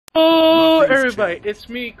Oh, everybody, it's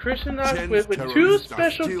me, KristianNox, with two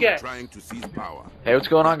special guests. Hey, what's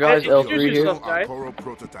going on, guys? L3 here.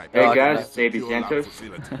 Hey guys, it's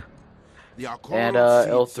ABXantos. And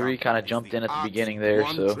L3 kind of jumped in at the beginning there,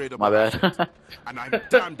 so my bad.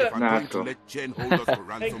 Nah, cool.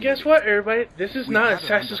 Hey, guess what, everybody? This is not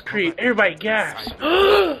Assassin's Creed. Everybody gasp!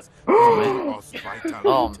 Oh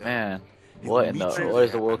man, what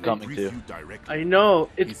is the world coming to? I know,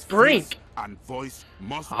 it's Brink.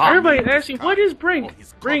 Everybody asking, what is Brink?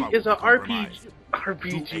 Brink is an RPG.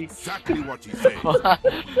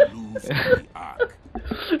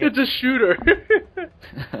 It's a shooter.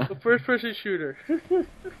 A first-person shooter.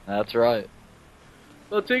 That's right.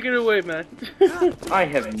 Well, take it away, man. I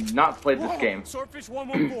have not played this game.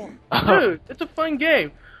 Dude, it's a fun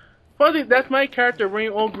game. Funny, that's my character, Rain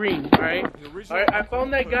All Green, alright? Alright, I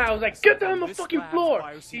found that guy, I was like, get down on the fucking floor!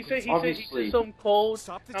 He said something cold,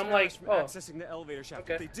 I'm like, oh,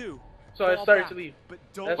 okay. So I started to leave.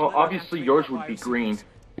 Well, obviously yours would be green.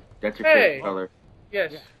 That's your Hey. favorite color.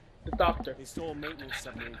 Yes, the doctor. They stole a maintenance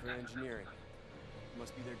submarine for engineering.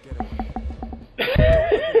 Must be their getaway.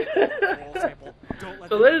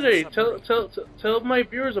 So legendary, tell my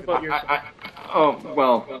viewers about yourself. Oh,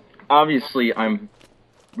 well, obviously I'm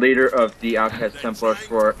leader of the Outcast Templars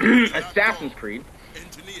for Assassin's Creed.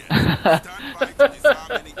 I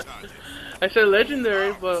said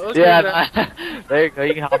legendary, but okay. Yeah, there you go.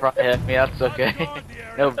 You can hop right ahead of me. That's okay.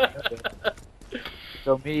 No.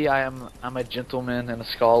 So me, I'm a gentleman and a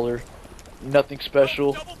scholar. Nothing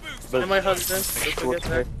special. But And my husband. Don't forget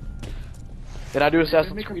that. Then I do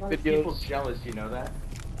Assassin's Creed People videos. jealous, you know that?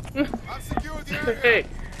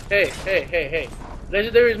 Hey.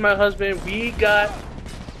 Legendary is my husband. We got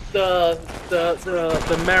the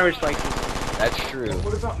marriage license. That's true.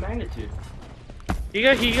 What about Magnitude? He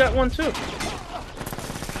got one too.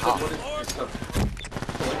 What is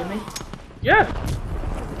polygamy? Yeah.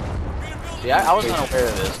 See, I wasn't aware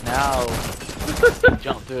of this. Now,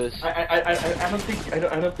 jump through this.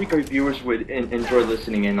 I don't think our viewers would enjoy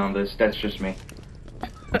listening in on this. That's just me.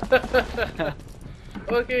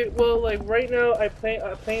 Okay, well, like right now, I'm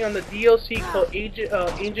playing on the DLC called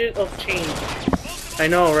Agent of Change. I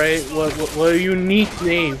know, right? What a unique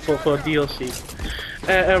name for a DLC.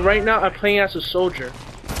 And right now, I'm playing as a soldier,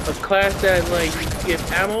 a class that like give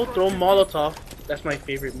ammo, throw Molotov. That's my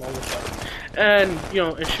favorite Molotov, and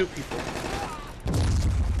and shoot people.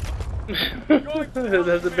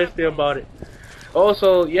 That's the best thing about it.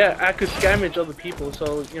 Also, yeah, I could scavenge other people,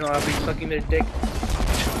 so I'll be sucking their dick.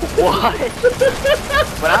 What?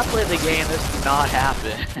 When I played the game, this did not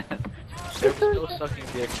happen. They were still sucking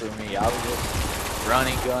dick for me. I was just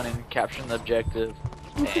running, gunning, capturing the objective,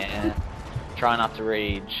 and trying not to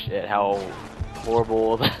rage at how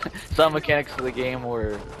horrible some mechanics of the game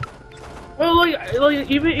were. Well, like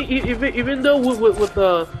even though with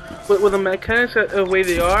the mechanics the way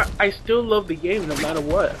they are, I still love the game no matter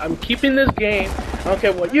what. I'm keeping this game. I don't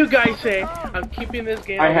care what you guys say. I'm keeping this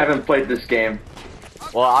game. I haven't played this game.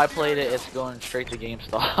 Well, I played it. It's going straight to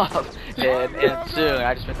GameStop, and soon.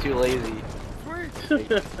 I just been too lazy.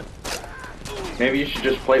 Maybe you should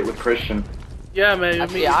just play it with Christian. Yeah, man.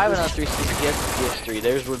 Yeah, I have another 360 PS3.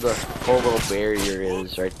 There's where the whole little barrier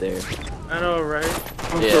is, right there. I know, right?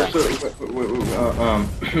 Yeah.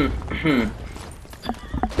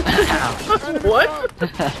 What?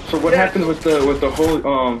 So what happened with the whole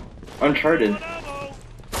Uncharted?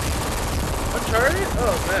 Uncharted?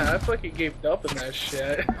 Oh man, I fucking gave up on that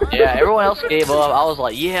shit. Yeah, everyone else gave up. I was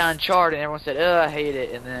like, yeah, Uncharted, and everyone said, I hate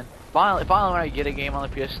it. And then finally when I get a game on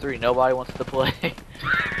the PS3, nobody wants to play.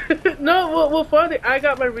 No, well, funny. I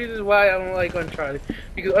got my reasons why I don't like Uncharted.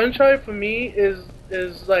 Because Uncharted for me is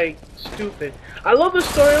like stupid. I love the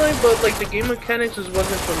storyline, but like the game mechanics just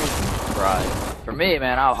wasn't for me. Right. For me,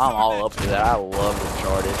 man, I'm all up for that. I love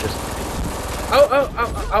Uncharted. Just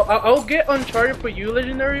I'll get Uncharted for you,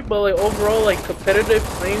 Legendary, but like overall, like competitive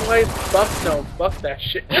playing wise, fuck that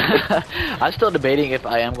shit. I'm still debating if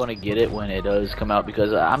I am going to get it when it does come out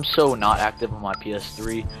because I'm so not active on my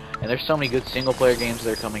PS3, and there's so many good single player games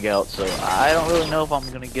that are coming out, so I don't really know if I'm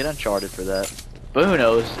going to get Uncharted for that. But who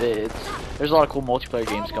knows? There's a lot of cool multiplayer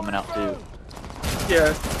games coming out too.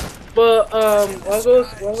 Yeah, but what I was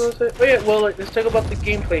gonna say? Oh yeah, well, let's talk about the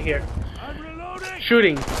gameplay here.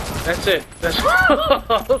 Shooting. That's it. That's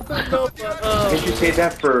all. Did you say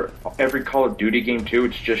that for every Call of Duty game too?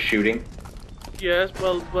 It's just shooting. Yes,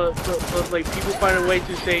 but like people find a way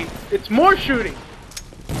to say it's more shooting.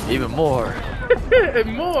 Even more.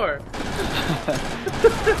 And more.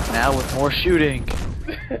 Now with more shooting.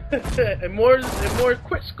 and more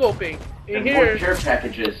quick scoping. And more care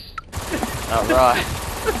packages. Alright.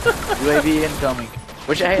 UAV incoming.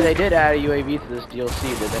 Which, hey, they did add a UAV to this DLC,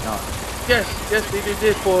 did they not? Yes, they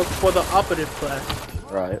did for the operative class.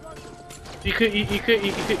 Right. You can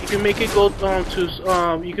make it go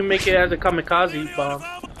you can make it as a kamikaze bomb.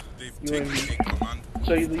 You know what I mean?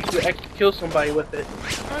 So you can actually kill somebody with it.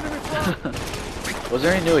 Was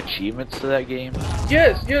there any new achievements to that game?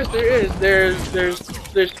 Yes, there is.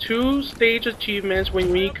 There's 2 stage achievements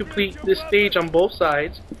when you complete this stage on both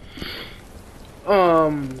sides.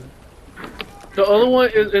 The other one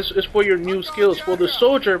is for your new skills. For the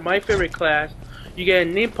soldier, my favorite class, you get a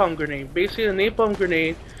napalm grenade. Basically, a napalm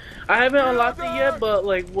grenade. I haven't unlocked it yet, but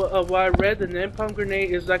like what I read, the napalm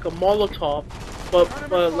grenade is like a Molotov,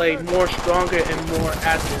 but like more stronger and more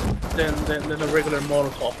active than a regular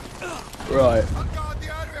Molotov. Right.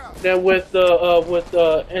 Then with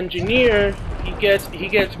the engineer, he gets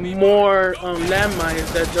more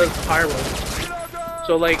landmines that does pyro.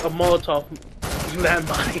 So like a Molotov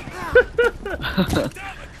landmine.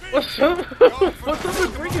 What's up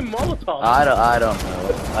with bringing Molotov? I don't know.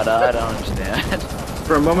 I don't understand.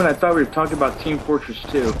 For a moment, I thought we were talking about Team Fortress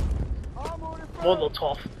 2.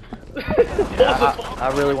 Molotov. Yeah, I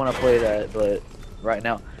really want to play that, but right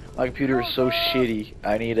now my computer is so shitty.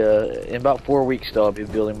 I need in about 4 weeks though, I'll be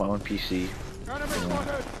building my own PC.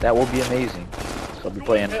 That will be amazing. So I'll be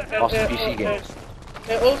playing awesome PC games.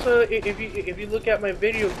 And also, if you look at my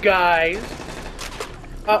video, guys,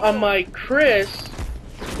 on my Chris,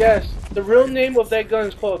 yes, the real name of that gun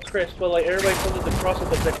is called Chris, but like everybody calls it the Cross of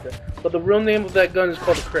Bethesda. But the real name of that gun is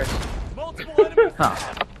called a Chris. Huh.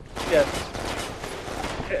 Yes.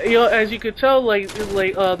 You know, as you could tell,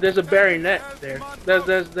 there's a bayonet there.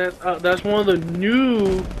 That's one of the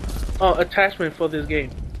new attachments for this game.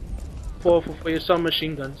 For your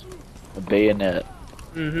submachine guns. A bayonet.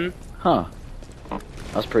 Mhm. Huh.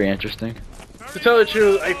 That's pretty interesting. To tell the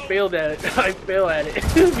truth, I failed at it. I fail at it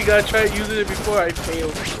because I tried using it before. I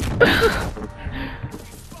failed.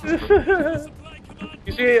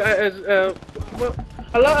 You see, well,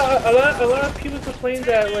 a lot of people complain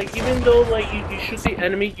that like even though like you shoot the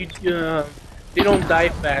enemy, they don't die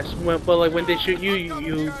fast. But like when they shoot you,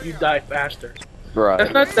 you die faster.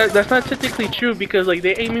 Right. That's not typically true because like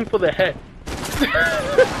they're aiming for the head.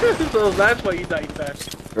 So that's why you die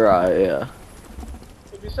fast. Right. Yeah.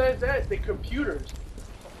 Besides that, the computers,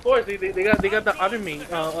 of course, they got the automate,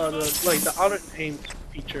 the auto aim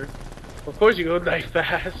feature. Of course, you gonna die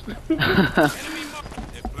fast.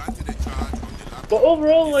 But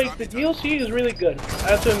overall, like the DLC is really good.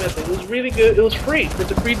 I have to admit, it was really good. It was free.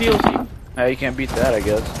 It's a free DLC. Hey, you can't beat that, I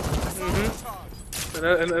guess.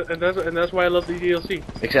 And that's why I love the DLC.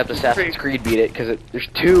 Except Assassin's Creed beat it, because there's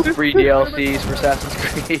 2 free DLCs for Assassin's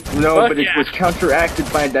Creed. No, Fuck but it yeah. was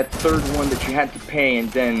counteracted by that 3rd one that you had to pay,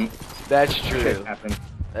 and then That's shit true. happened.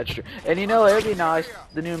 That's true. And you know, it'd be nice.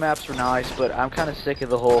 The new maps were nice, but I'm kind of sick of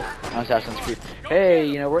the whole Assassin's Creed. Hey,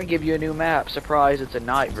 you know, we're gonna give you a new map. Surprise, it's a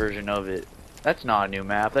night version of it. That's not a new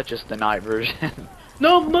map. That's just the night version.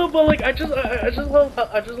 No, but like I just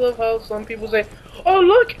love how some people say, "Oh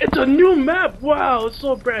look, it's a new map! Wow, it's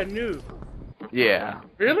so brand new." Yeah.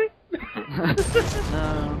 Really?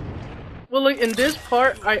 No. Well, like in this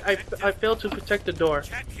part, I failed to protect the door.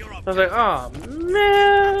 I was like, oh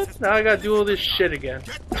man, now I gotta do all this shit again.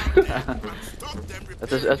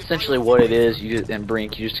 That's essentially what it is. You in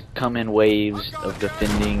Brink, you just come in waves of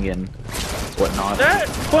defending and whatnot. That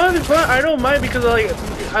fun. I don't mind because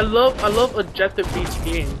I love objective-based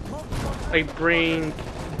games like Brink,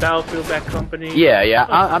 Battlefield, Bad Company. Yeah.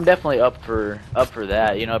 I'm definitely up for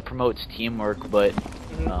that. You know, it promotes teamwork, but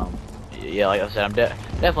yeah, like I said, I'm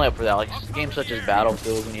definitely up for that. Like games such as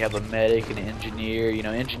Battlefield, when you have a medic and an engineer, you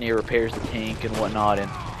know, engineer repairs the tank and whatnot, and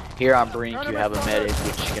here on Brink you have a medic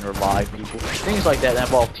which can revive people. Things like that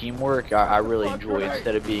involve teamwork. I really enjoy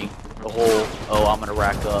instead of being the whole, oh, I'm gonna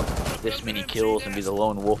rack up this many kills and be the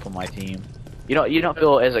lone wolf on my team. You don't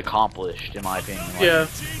feel as accomplished, in my opinion. Like, Yeah.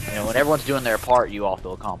 You know, when everyone's doing their part, you all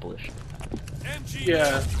feel accomplished.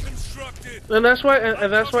 Yeah. And that's why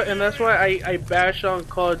I bash on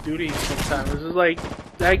Call of Duty sometimes. It's just like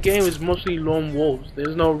that game is mostly lone wolves.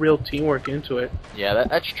 There's no real teamwork into it. Yeah,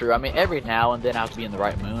 that's true. I mean, every now and then I have to be in the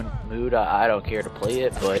right mood. I don't care to play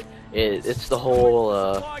it, but it's the whole,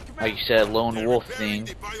 like you said, lone wolf thing.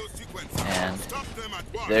 And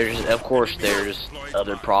of course, there's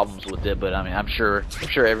other problems with it, but I mean, I'm sure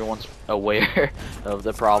everyone's aware of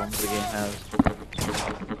the problems the game has.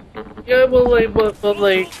 Yeah, well, like, but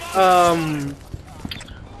like,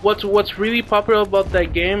 what's really popular about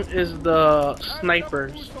that game is the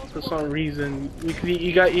snipers. For some reason,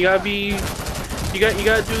 you gotta do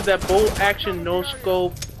that bolt action, no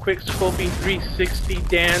scope, quick scoping 360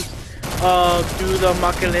 dance, do the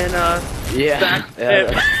Macarena, Yeah,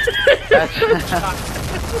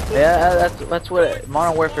 that's what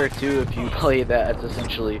Modern Warfare 2. If you play that, that's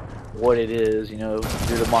essentially what it is. You know,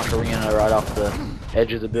 do the Macarena right off the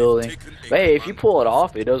edge of the building. But hey, if you pull it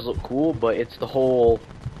off, it does look cool. But it's the whole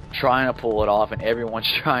trying to pull it off, and everyone's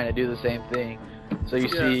trying to do the same thing. So you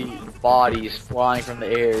see bodies flying from the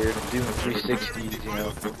air, doing 360s. You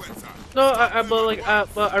know. No,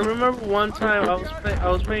 but I remember one time I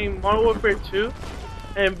was playing Modern Warfare 2.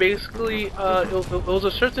 And basically, it was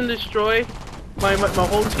a search and destroy. My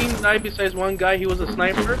whole team died besides one guy. He was a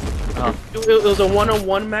sniper. It was a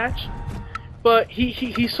one-on-one match. But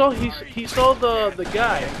he saw the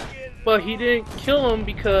guy, but he didn't kill him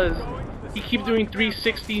because he kept doing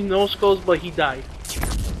 360 no scopes, but he died.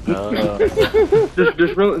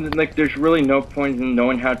 There's really no point in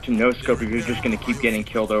knowing how to no scope if you're just gonna keep getting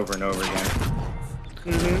killed over and over again.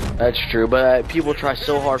 That's true, but people try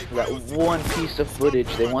so hard for that one piece of footage.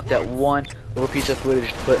 They want that one little piece of footage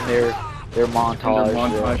to put in their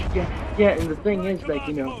montage. Yeah, and the thing is, like,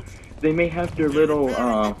 you know, they may have their little,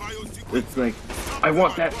 it's like, I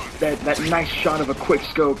want that nice shot of a quick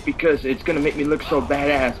scope because it's gonna make me look so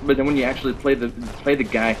badass. But then when you actually play the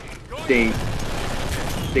guy, they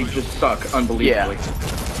just suck unbelievably.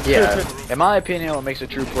 Yeah. In my opinion, what makes a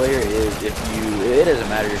true player is it doesn't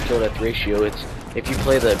matter your kill death ratio. It's if you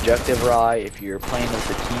play the objective right, if you're playing with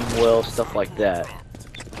the team well, stuff like that.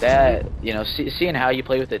 That, you know, seeing how you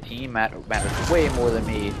play with the team matters way more than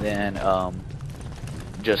me than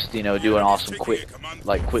just, you know, doing awesome quick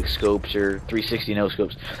scopes or 360 no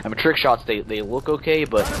scopes. I mean, trick shots they look okay,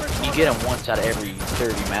 but you get them once out of every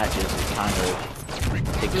 30 matches. It kind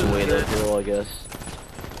of takes away the appeal, I guess.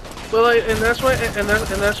 Well, and that's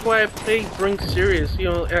why I play Brink serious, you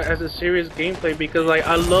know, as a serious gameplay, because like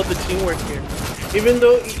I love the teamwork here. Even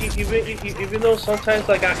though sometimes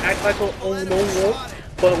like I act like a lone wolf,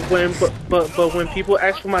 but when people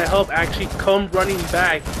ask for my help, I actually come running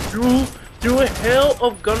back through a hell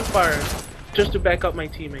of gunfire just to back up my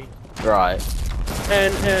teammate. Right.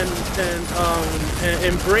 And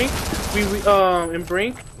in Brink, in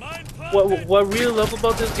Brink, what I really love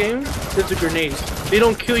about this game is the grenades. They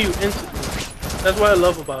don't kill you instantly. That's what I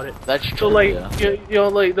love about it. That's true. So like, yeah. you know,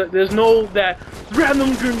 like there's no that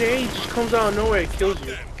random grenade just comes out of nowhere and kills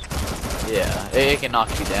you. Yeah, it can knock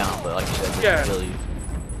you down, but like you said, it can kill you.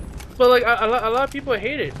 But like a lot of people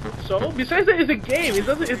hate it. So besides that, it's a game. It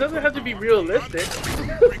doesn't have to be realistic.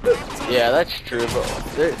 Yeah, that's true. But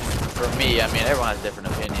for me, I mean, everyone has different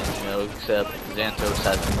opinions, you know, except Xantos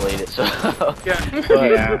hasn't played it, so. Yeah. But,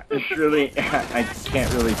 yeah, it's really, I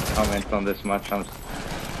can't really comment on this much.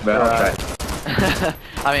 But I'll try.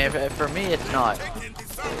 I mean, for me, it's not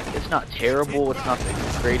terrible. It's not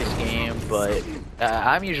the greatest game, but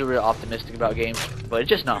I'm usually really optimistic about games. But it's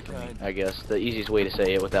just not for me, I guess. The easiest way to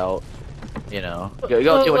say it without, you know, going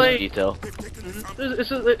too much into detail.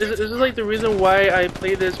 This is like the reason why I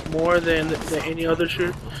play this more than any other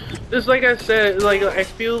shooter. It's like I said, like I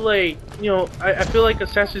feel like, you know, I feel like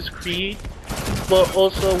Assassin's Creed, but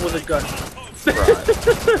also with a gun. Right.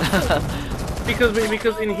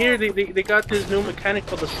 Because in here they got this new mechanic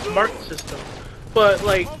called the smart system, but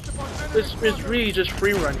like it's really just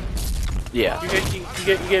free running. Yeah. You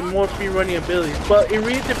get more free running abilities, but it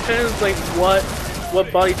really depends like what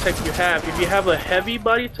body type you have. If you have a heavy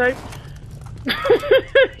body type,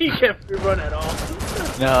 you can't free run at all.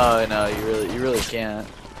 No, you really can't.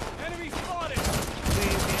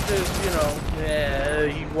 Because, you know, yeah,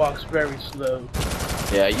 he walks very slow.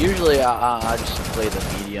 Yeah, usually I just play the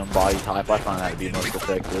medium body type. I find that to be most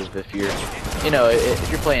effective if you're, you know, if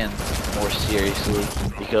you're playing more seriously,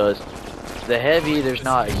 because the heavy, there's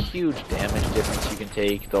not a huge damage difference you can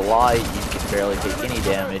take. The light, you can barely take any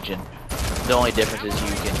damage, and the only difference is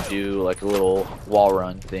you can do like a little wall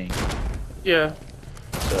run thing. Yeah.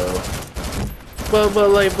 So. But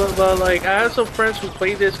like I have some friends who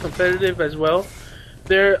play this competitive as well.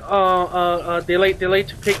 They like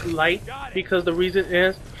to pick light because the reason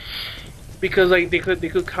is because like they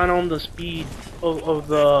could count on the speed of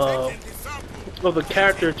the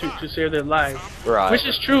character to save their lives. Right. Which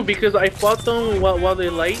is true because I fought them while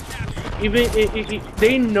they're light. Even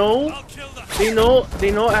they know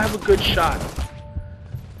I have a good shot.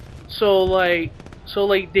 So like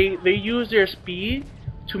they use their speed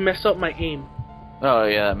to mess up my aim. Oh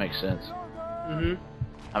yeah, that makes sense. Mhm.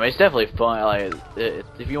 I mean, it's definitely fun. Like,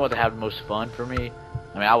 if you want to have the most fun for me,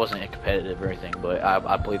 I mean, I wasn't competitive or anything, but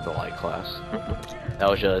I played the light class. That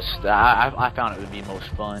was just, I found it would be most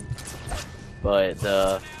fun. But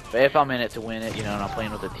if I'm in it to win it, you know, and I'm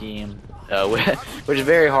playing with a team, which is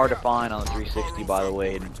very hard to find on the 360, by the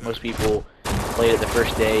way. And most people played it the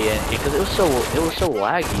first day, and because it was so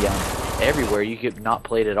laggy. everywhere. You could not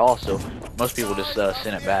play it at all, so most people just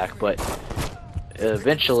send it back. But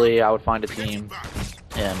eventually, I would find a team,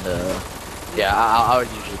 and yeah, I would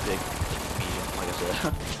usually pick medium, like I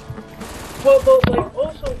said. Well, but like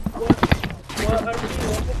also, what I really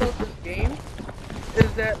love about this game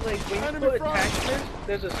is that like when you put attachments,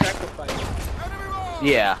 there's a sacrifice.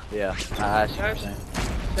 Yeah, I see what you're saying.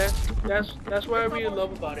 That's what I really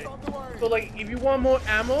love about it. So like, if you want more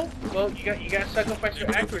ammo, well, you got to sacrifice your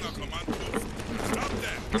accuracy.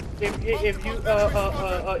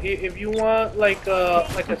 If you want like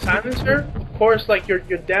a silencer, of course, like your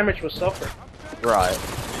damage will suffer. Right.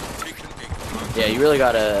 Yeah, you really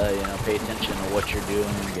gotta pay attention to what you're doing,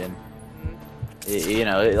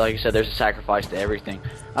 and like you said, there's a sacrifice to everything.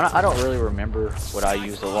 I don't really remember what I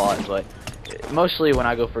used a lot, but mostly when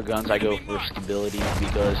I go for guns, I go for stability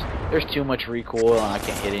because there's too much recoil and I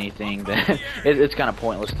can't hit anything. Then it's kind of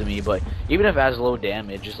pointless to me. But even if it has low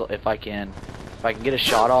damage, just if I can get a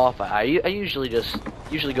shot off, I usually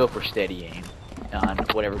go for steady aim on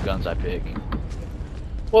whatever guns I pick.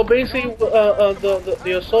 Well, basically,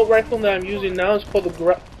 the assault rifle that I'm using now is called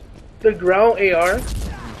the ground AR.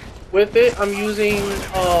 With it, I'm using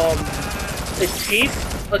a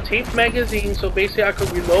tape magazine, so basically I could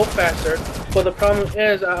reload faster. But the problem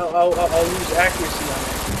is I'll lose accuracy on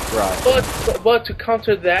it. Right. But to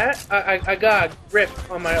counter that, I got a grip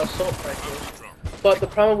on my assault rifle. But the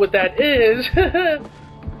problem with that is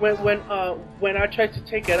when I try to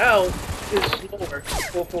take it out, it's slower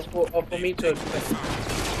for me to equip.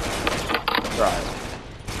 Right.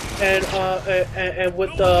 And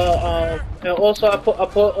with the and also I put a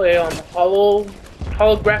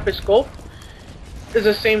holographic scope. It's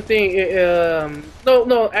the same thing.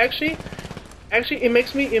 No, actually, it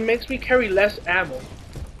makes me carry less ammo.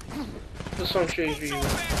 For some strange reason.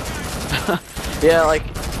 Yeah, like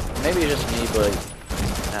maybe it's just me, but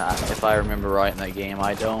if I remember right in that game,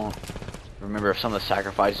 I don't remember if some of the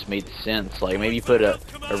sacrifices made sense. Like maybe you put a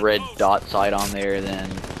red dot sight on there, then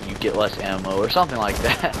you get less ammo or something like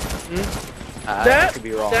that. I could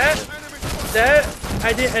be wrong. That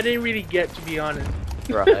I didn't really get, to be honest.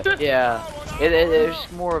 Right. Yeah.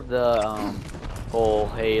 It's more of the whole,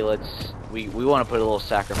 hey, we want to put a little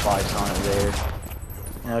sacrifice on it there.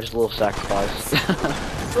 Just a little sacrifice.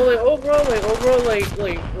 So overall, I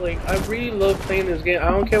really love playing this game. I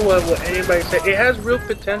don't care what anybody says. It has real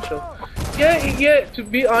potential. Yeah. To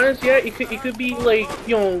be honest, yeah, it could be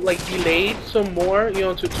delayed some more.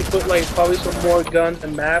 To put probably some more guns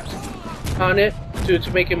and maps on it to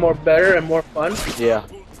make it more better and more fun. Yeah.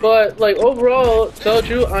 But overall, to tell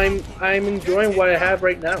you, I'm enjoying what I have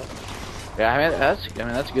right now. Yeah,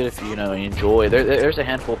 that's good if you enjoy. There's a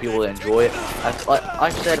handful of people that enjoy it. I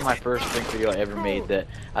said in my first Brink video I ever made that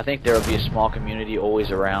I think there will be a small community always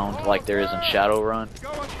around, like there is in Shadowrun,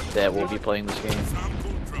 that will be playing this game.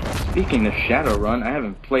 Speaking of Shadowrun, I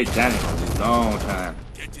haven't played that in a long time.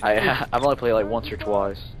 I've only played like once or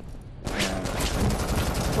twice. Yeah.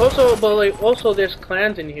 Also, there's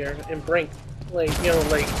clans in here in Brink. Like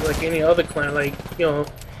any other clan,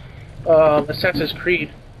 Assassin's Creed.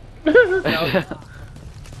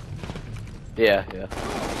 Yeah.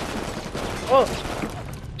 Oh,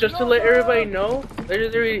 just to let everybody know,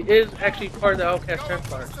 Legendary is actually part of the Outcast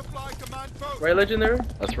Templar. Right, Legendary?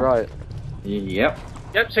 That's right. Yep.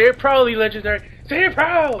 Yep, say it proudly, Legendary. Say it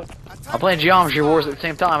proud! I'm playing Geometry Wars at the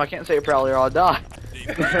same time. I can't say it proudly or I'll die.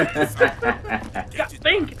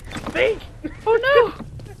 Think! Oh no!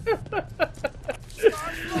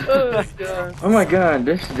 Oh god. Oh my god,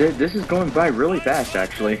 this is going by really fast,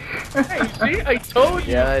 actually. Hey, see, I told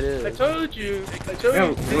you. Yeah, it is. I told you.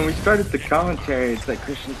 When we started the commentary, it's like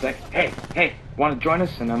Christian's like, hey, want to join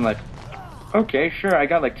us? And I'm like, okay, sure. I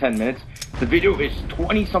got like 10 minutes. The video is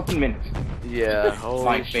 20-something minutes. Yeah. Holy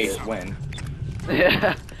My shit. face when.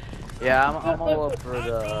 Yeah, I'm all up for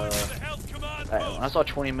the. When I saw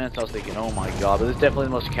 20 minutes, I was thinking, oh my god, this is definitely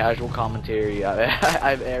the most casual commentary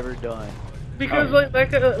I've ever done. Because like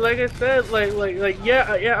I said,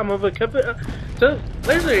 yeah, I'm of a so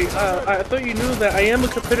Leslie, I thought you knew that I am a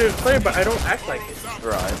competitive player, but I don't act like it.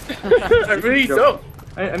 Right. I really don't.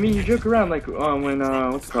 I mean, you joke around like when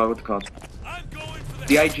what's it called?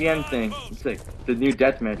 The IGN thing. It's like the new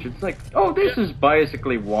deathmatch. It's like, oh, this is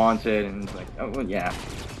basically wanted, and it's like, oh well, yeah.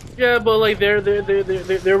 Yeah, but like there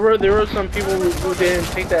were some people who didn't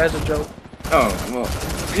take that as a joke. Oh well,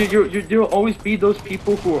 there'll always be those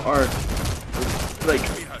people who are like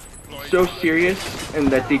so serious and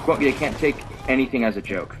that they can't take anything as a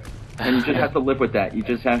joke, and you just have to live with that. You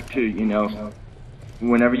just have to,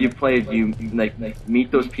 whenever you play, you like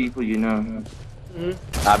meet those people, I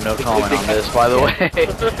have no comment on this, by the way.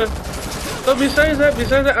 So besides that,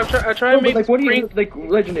 I try No, to make but like, what do you Brink. like,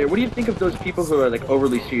 Legendary? What do you think of those people who are like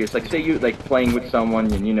overly serious? Like, say you like playing with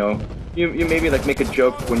someone, and you know, you maybe like make a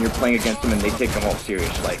joke when you're playing against them, and they take them all serious.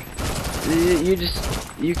 Like,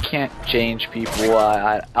 You can't change people.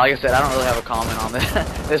 Like I said, I don't really have a comment on this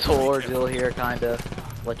this whole ordeal here. Kinda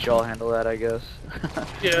let y'all handle that, I guess.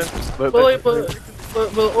 Yeah. but Overall,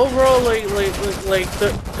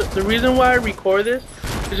 the reason why I record this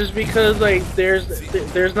is just because like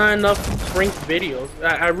there's not enough Brink videos.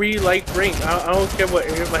 I really like Brink. I don't care what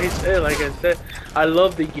everybody said. Like I said, I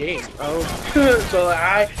love the game. So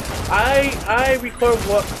I record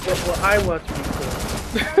what I want to record.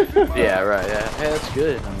 yeah, right. Yeah, that's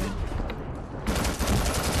good. I mean,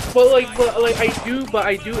 but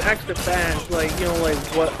I do ask the fans, like, you know, like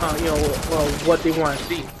what they want to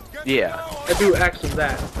see. yeah. I do ask them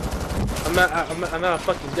that. I'm not a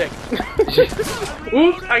fucking dick.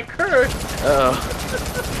 Oops, I cursed. Uh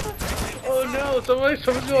Oh no, someone's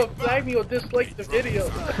gonna flag me or dislike the video.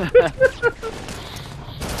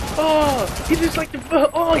 Oh, he disliked the.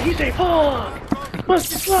 Oh, he's a fuck. Must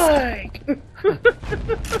dislike.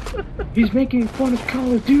 he's making fun of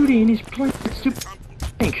Call of Duty, and he's playing stupid.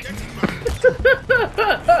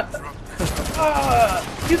 Ah,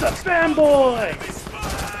 he's a fanboy.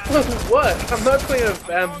 What? I'm not playing a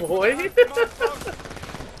fanboy.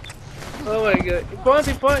 Oh my god.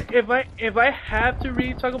 If I have to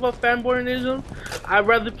really talk about fanboyism, I'd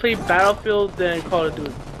rather play Battlefield than Call of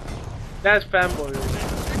Duty. That's fanboyism.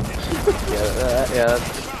 yeah.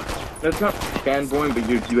 That's not fanboying, but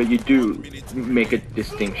you do make a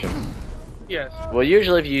distinction. Yes. Well,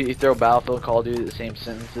 usually if you throw Battlefield and Call of Duty the same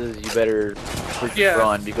sentences, you better freaking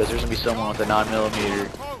run because there's gonna be someone with a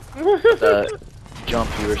 9mm jump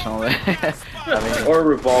you or something. I mean, Or a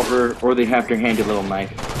revolver, or they have their handy little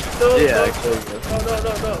knife. No, yeah,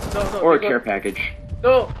 no. Or a care package.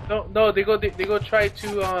 No. They go try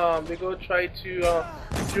to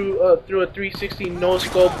through a 360 no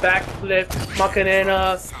scope backflip,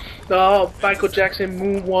 Macarena, Michael Jackson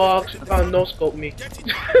moonwalk, no scope me.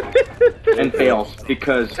 And fails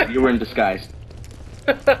because you were in disguise.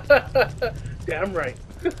 Damn right.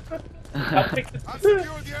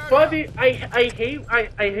 Funny, I hate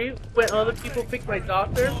when other people pick my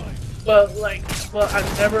doctor, but I'm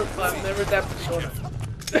never that persona.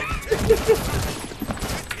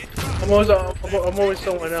 I'm always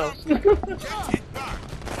someone else.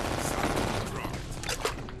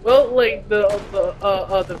 Well, like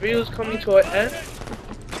the video's coming to an end.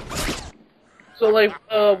 So like,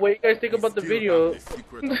 what do you guys think about the video?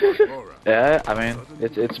 yeah, I mean,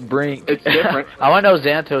 it's Brink. It's different. I want to know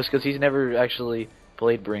Xantos because he's never actually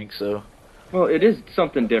played Brink, so. Well, it is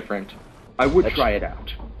something different. I would try it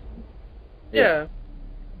out. Yeah.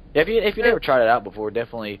 If you never tried it out before,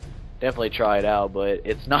 definitely try it out. But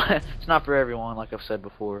it's not for everyone, like I've said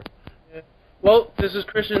before. Yeah. Well, this is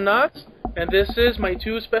KristianNox, and this is my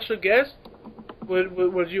two special guests.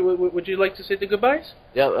 Would you like to say the goodbyes?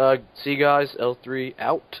 Yeah. See you guys. L3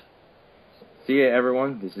 out. See ya,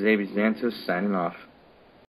 everyone. This is ABXantos signing off.